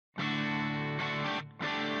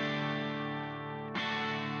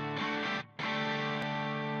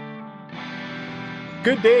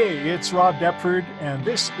Good day, it's Rob Deptford, and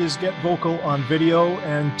this is Get Vocal on Video.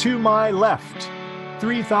 And to my left,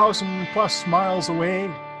 3,000 plus miles away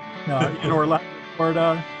in Orlando,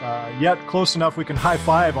 Florida, yet close enough we can high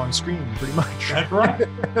five on screen, pretty much. That's right.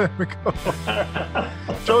 There we go.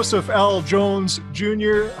 Joseph L. Jones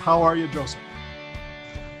Jr., how are you, Joseph?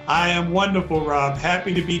 I am wonderful, Rob.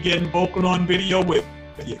 Happy to be getting vocal on video with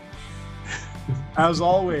you. As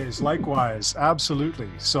always, likewise, absolutely.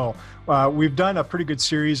 So we've done a pretty good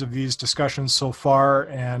series of these discussions so far,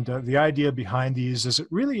 and the idea behind these is it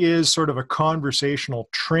really is sort of a conversational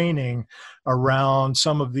training around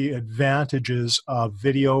some of the advantages of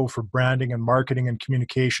video for branding and marketing and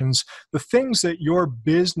communications, the things that your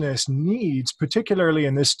business needs, particularly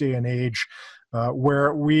in this day and age,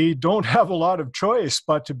 where we don't have a lot of choice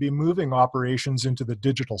but to be moving operations into the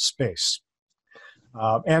digital space.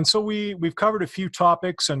 And so we've covered a few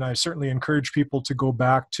topics, and I certainly encourage people to go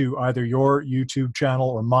back to either your YouTube channel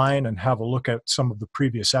or mine and have a look at some of the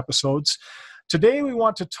previous episodes. Today, we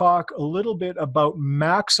want to talk a little bit about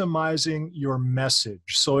maximizing your message.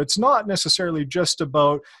 So it's not necessarily just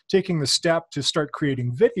about taking the step to start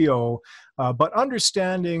creating video, but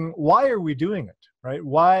understanding why are we doing it, right?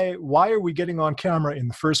 Why are we getting on camera in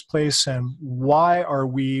the first place, and why are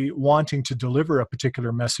we wanting to deliver a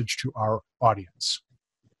particular message to our audience?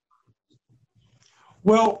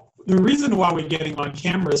 Well, the reason why we're getting on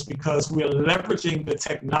camera is because we're leveraging the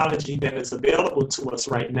technology that is available to us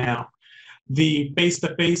right now. The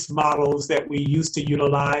face-to-face models that we used to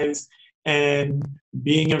utilize and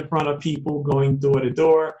being in front of people, going door to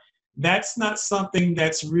door, that's not something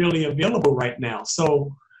that's really available right now.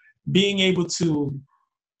 So being able to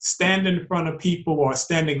stand in front of people or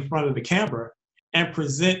stand in front of the camera and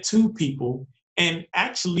present to people, and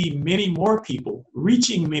actually many more people,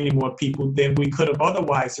 reaching many more people than we could have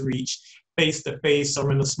otherwise reached face-to-face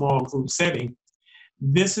or in a small group setting.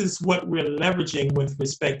 This is what we're leveraging with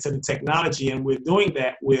respect to the technology, and we're doing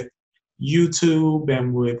that with YouTube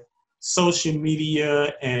and with social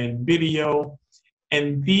media and video,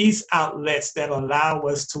 and these outlets that allow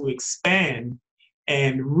us to expand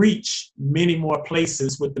and reach many more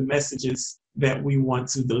places with the messages that we want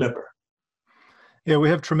to deliver. Yeah, we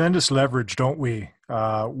have tremendous leverage, don't we,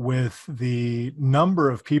 with the number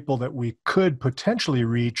of people that we could potentially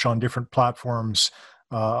reach on different platforms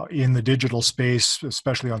in the digital space,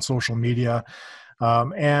 especially on social media.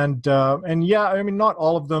 And yeah, I mean, not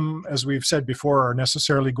all of them, as we've said before, are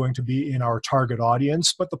necessarily going to be in our target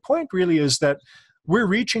audience. But the point really is that we're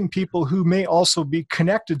reaching people who may also be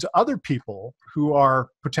connected to other people who are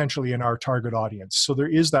potentially in our target audience. So there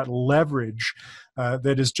is that leverage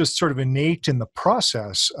that is just sort of innate in the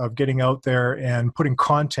process of getting out there and putting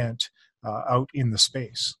content out in the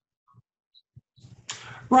space.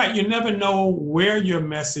 Right. You never know where your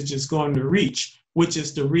message is going to reach, which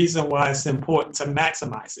is the reason why it's important to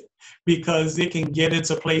maximize it, because it can get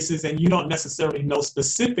into places and you don't necessarily know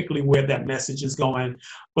specifically where that message is going,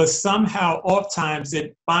 but somehow oftentimes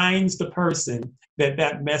it finds the person that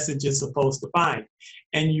that message is supposed to find.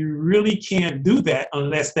 And you really can't do that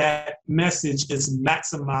unless that message is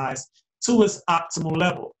maximized to its optimal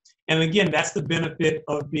level. And again, that's the benefit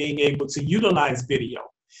of being able to utilize video,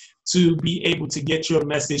 to be able to get your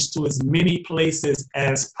message to as many places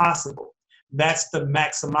as possible. That's the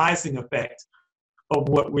maximizing effect of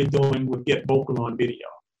what we're doing with Get Vocal on Video.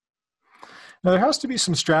 Now, there has to be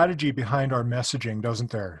some strategy behind our messaging,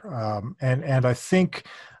 doesn't there? And I think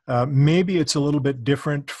maybe it's a little bit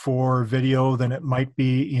different for video than it might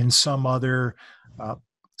be in some other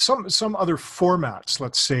some other formats,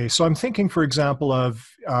 let's say. So I'm thinking, for example, of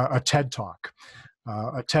a TED Talk.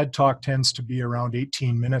 A TED Talk tends to be around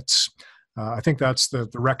 18 minutes. I think that's the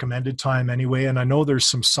recommended time anyway, and I know there's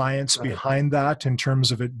some science behind that in terms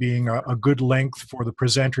of it being a good length for the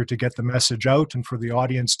presenter to get the message out and for the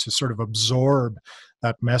audience to sort of absorb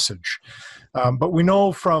that message. But we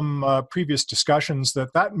know from previous discussions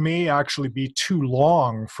that that may actually be too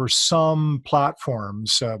long for some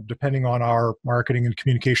platforms, depending on our marketing and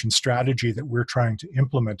communication strategy that we're trying to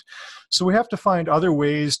implement. So we have to find other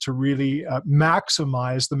ways to really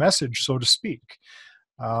maximize the message, so to speak.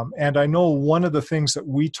 And I know one of the things that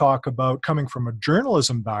we talk about coming from a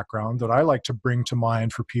journalism background that I like to bring to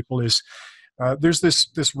mind for people is there's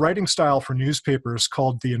this writing style for newspapers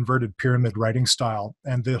called the inverted pyramid writing style.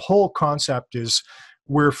 And the whole concept is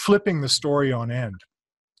we're flipping the story on end.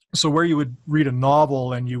 So where you would read a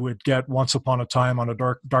novel and you would get Once Upon a Time on a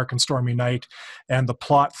dark and stormy night, and the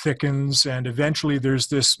plot thickens, and eventually there's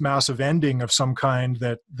this massive ending of some kind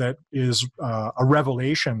that is a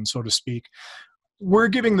revelation, so to speak. We're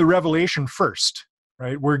giving the revelation first,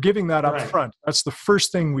 right? We're giving that up Right. front. That's the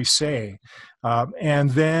first thing we say. And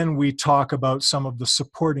then we talk about some of the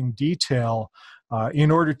supporting detail in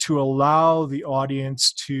order to allow the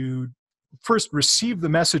audience to first receive the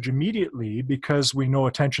message immediately, because we know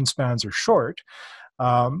attention spans are short,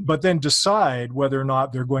 but then decide whether or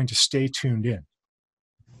not they're going to stay tuned in.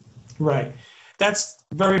 Right. That's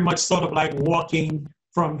very much sort of like walking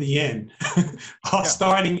from the end or Yeah.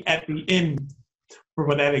 starting at the end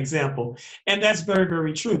for that example. And that's very,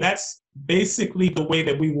 very true. That's basically the way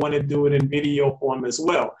that we want to do it in video form as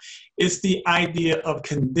well. It's the idea of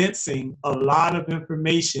condensing a lot of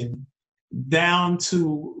information down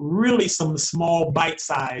to really some small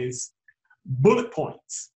bite-sized bullet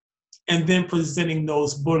points, and then presenting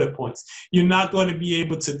those bullet points. You're not going to be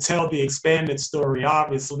able to tell the expanded story,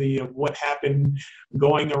 obviously, of what happened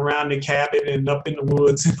going around the cabin and up in the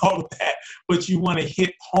woods and all of that, but you want to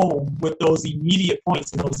hit home with those immediate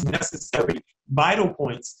points and those necessary vital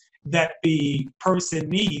points that the person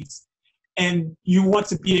needs. And you want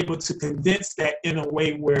to be able to condense that in a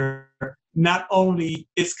way where not only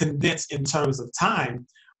it's condensed in terms of time,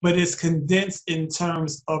 but it's condensed in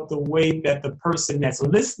terms of the way that the person that's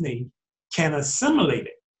listening can assimilate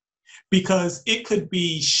it. Because it could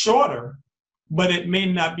be shorter, but it may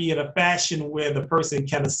not be in a fashion where the person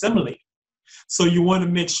can assimilate. So you want to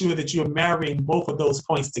make sure that you're marrying both of those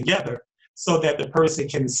points together so that the person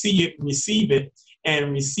can see it,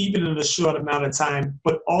 and receive it in a short amount of time,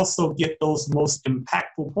 but also get those most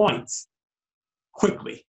impactful points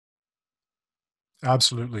quickly.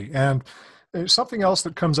 Absolutely. And something else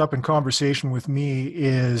that comes up in conversation with me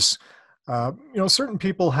is, certain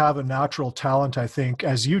people have a natural talent, I think,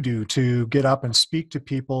 as you do, to get up and speak to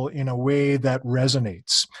people in a way that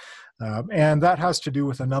resonates. And that has to do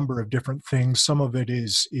with a number of different things. Some of it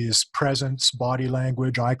is presence, body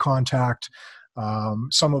language, eye contact.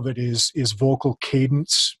 Some of it is vocal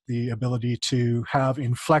cadence, the ability to have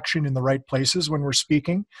inflection in the right places when we're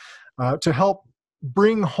speaking, to help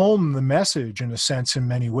bring home the message, in a sense, in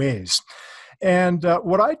many ways. And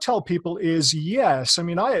what I tell people is, yes, I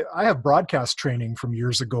mean, I have broadcast training from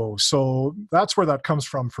years ago, so that's where that comes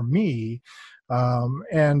from for me.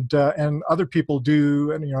 And other people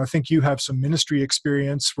do, and I think you have some ministry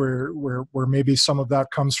experience where maybe some of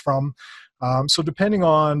that comes from. So depending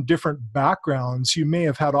on different backgrounds, you may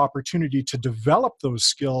have had opportunity to develop those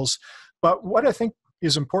skills. But what I think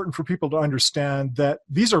is important for people to understand, that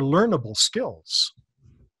these are learnable skills.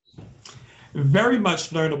 Very much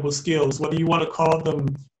learnable skills, whether you want to call them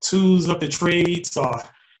tools of the trades or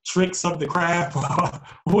tricks of the craft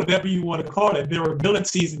or whatever you want to call it. There are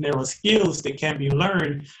abilities and there are skills that can be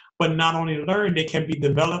learned, but not only learned, they can be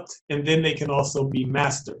developed, and then they can also be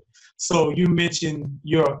mastered. So you mentioned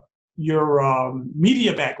your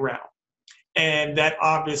media background, and that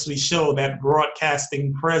obviously showed that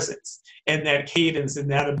broadcasting presence and that cadence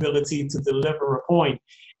and that ability to deliver a point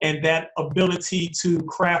and that ability to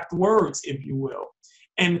craft words, if you will,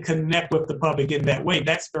 and connect with the public in that way.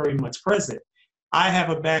 That's very much present. I have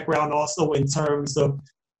a background also in terms of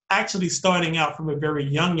actually starting out from a very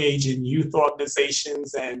young age in youth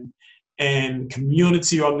organizations and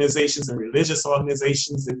community organizations and religious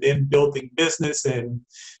organizations, and then building business and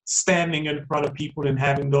standing in front of people and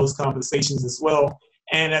having those conversations as well.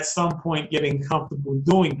 And at some point getting comfortable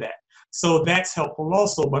doing that. So that's helpful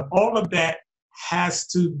also, but all of that has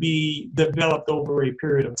to be developed over a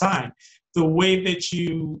period of time. The way that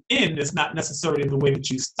you end is not necessarily the way that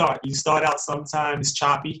you start. You start out sometimes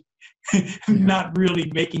choppy, not really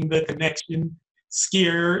making the connection,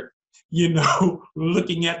 scared,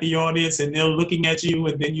 looking at the audience and they're looking at you,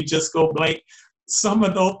 and then you just go blank. Some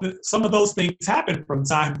of those things happen from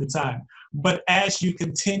time to time. But as you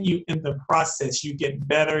continue in the process, you get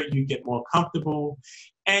better, you get more comfortable,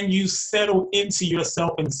 and you settle into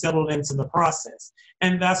yourself and settle into the process.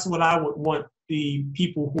 And that's what I would want the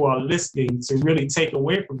people who are listening to really take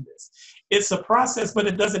away from this. It's a process, but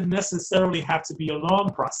it doesn't necessarily have to be a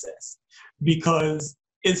long process, because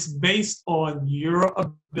it's based on your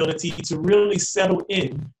ability to really settle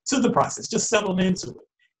in to the process. Just settle into it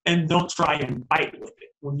and don't try and fight with it.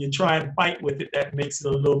 When you try and fight with it, that makes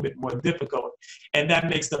it a little bit more difficult, and that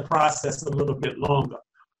makes the process a little bit longer.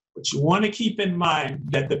 But you want to keep in mind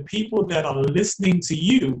that the people that are listening to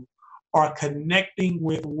you are connecting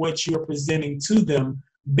with what you're presenting to them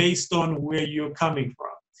based on where you're coming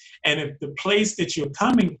from. And if the place that you're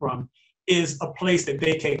coming from is a place that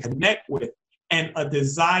they can connect with and a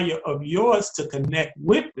desire of yours to connect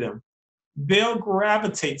with them, they'll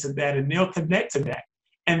gravitate to that and they'll connect to that.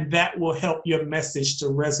 And that will help your message to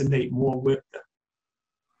resonate more with them.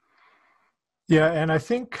 Yeah, and I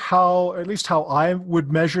think at least how I would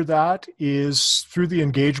measure that is through the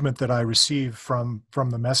engagement that I receive from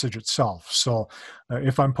the message itself. So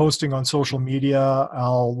if I'm posting on social media,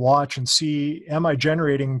 I'll watch and see, am I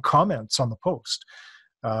generating comments on the post?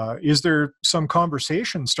 Is there some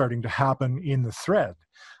conversation starting to happen in the thread?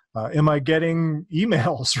 Am I getting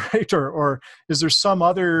emails, right? Or is there some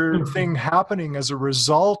other thing happening as a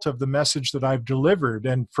result of the message that I've delivered?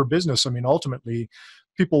 And for business, I mean, ultimately,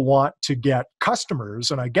 people want to get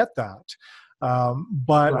customers, and I get that.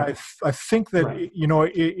 But Right. I think that, Right.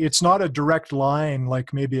 it's not a direct line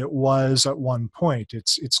like maybe it was at one point.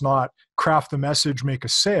 It's not craft the message, make a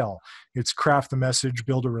sale. It's craft the message,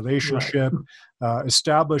 build a Right. relationship,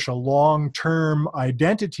 establish a long-term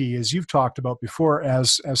identity, as you've talked about before,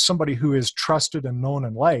 as somebody who is trusted and known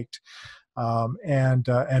and liked,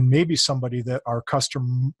 and maybe somebody that our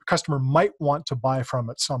customer might want to buy from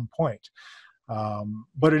at some point.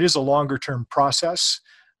 But it is a longer term process,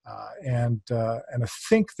 and I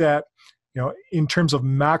think that, in terms of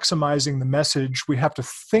maximizing the message, we have to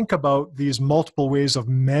think about these multiple ways of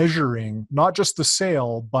measuring not just the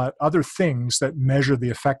sale, but other things that measure the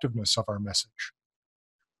effectiveness of our message.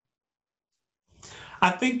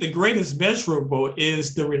 I think the greatest measurable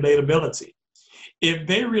is the relatability. If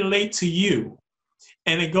they relate to you,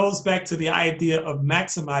 and it goes back to the idea of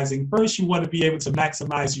maximizing, first you want to be able to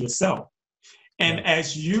maximize yourself. And Yeah.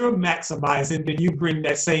 as you're maximizing, then you bring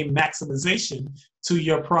that same maximization to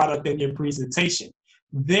your product and your presentation.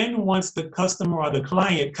 Then once the customer or the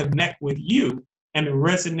client connect with you and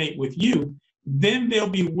resonate with you, then they'll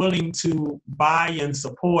be willing to buy and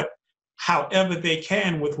support however they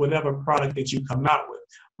can with whatever product that you come out with.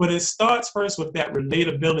 But it starts first with that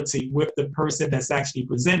relatability with the person that's actually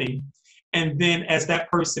presenting. And then as that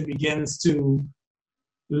person begins to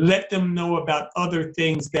let them know about other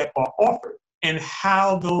things that are offered and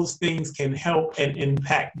how those things can help and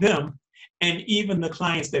impact them, and even the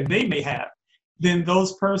clients that they may have, then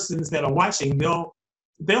those persons that are watching,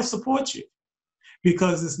 they'll support you,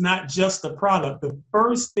 because it's not just the product. The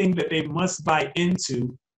first thing that they must buy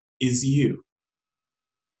into is you.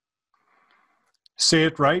 Say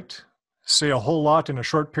it right, say a whole lot in a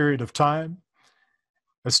short period of time,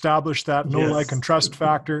 establish that know, like, and Yes. trust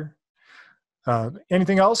factor.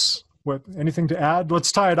 Anything else? Anything to add?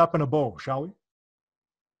 Let's tie it up in a bow, shall we?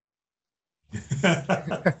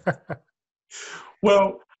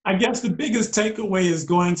 Well, I guess the biggest takeaway is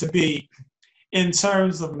going to be, in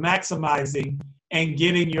terms of maximizing and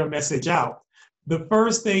getting your message out, the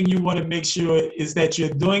first thing you want to make sure is that you're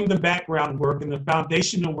doing the background work and the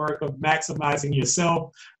foundational work of maximizing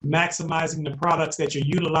yourself, maximizing the products that you're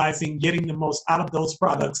utilizing, getting the most out of those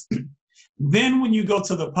products. Then when you go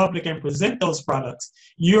to the public and present those products,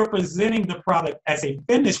 you're presenting the product as a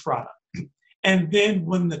finished product. And then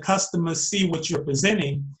when the customers see what you're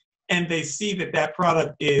presenting and they see that that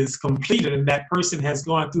product is completed and that person has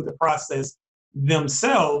gone through the process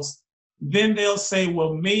themselves, then they'll say,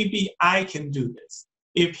 well, maybe I can do this.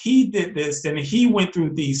 If he did this and he went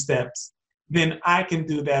through these steps, then I can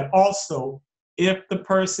do that also, if the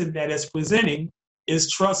person that is presenting is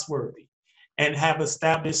trustworthy and have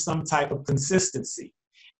established some type of consistency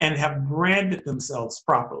and have branded themselves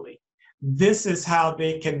properly. This is how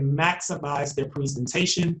they can maximize their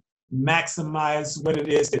presentation, maximize what it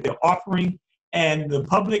is that they're offering, and the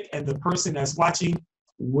public and the person that's watching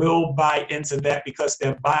will buy into that because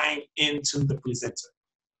they're buying into the presenter.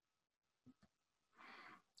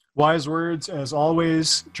 Wise words, as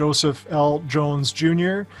always, Joseph L. Jones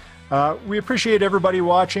Jr. We appreciate everybody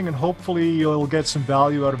watching, and hopefully you'll get some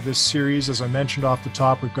value out of this series. As I mentioned off the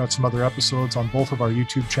top, we've got some other episodes on both of our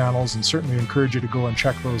YouTube channels, and certainly encourage you to go and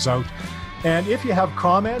check those out. And if you have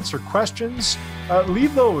comments or questions,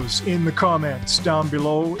 leave those in the comments down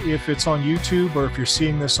below. If it's on YouTube or if you're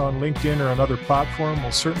seeing this on LinkedIn or another platform,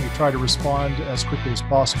 we'll certainly try to respond as quickly as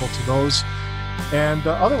possible to those. And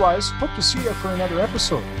otherwise, hope to see you for another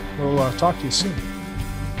episode. We'll talk to you soon.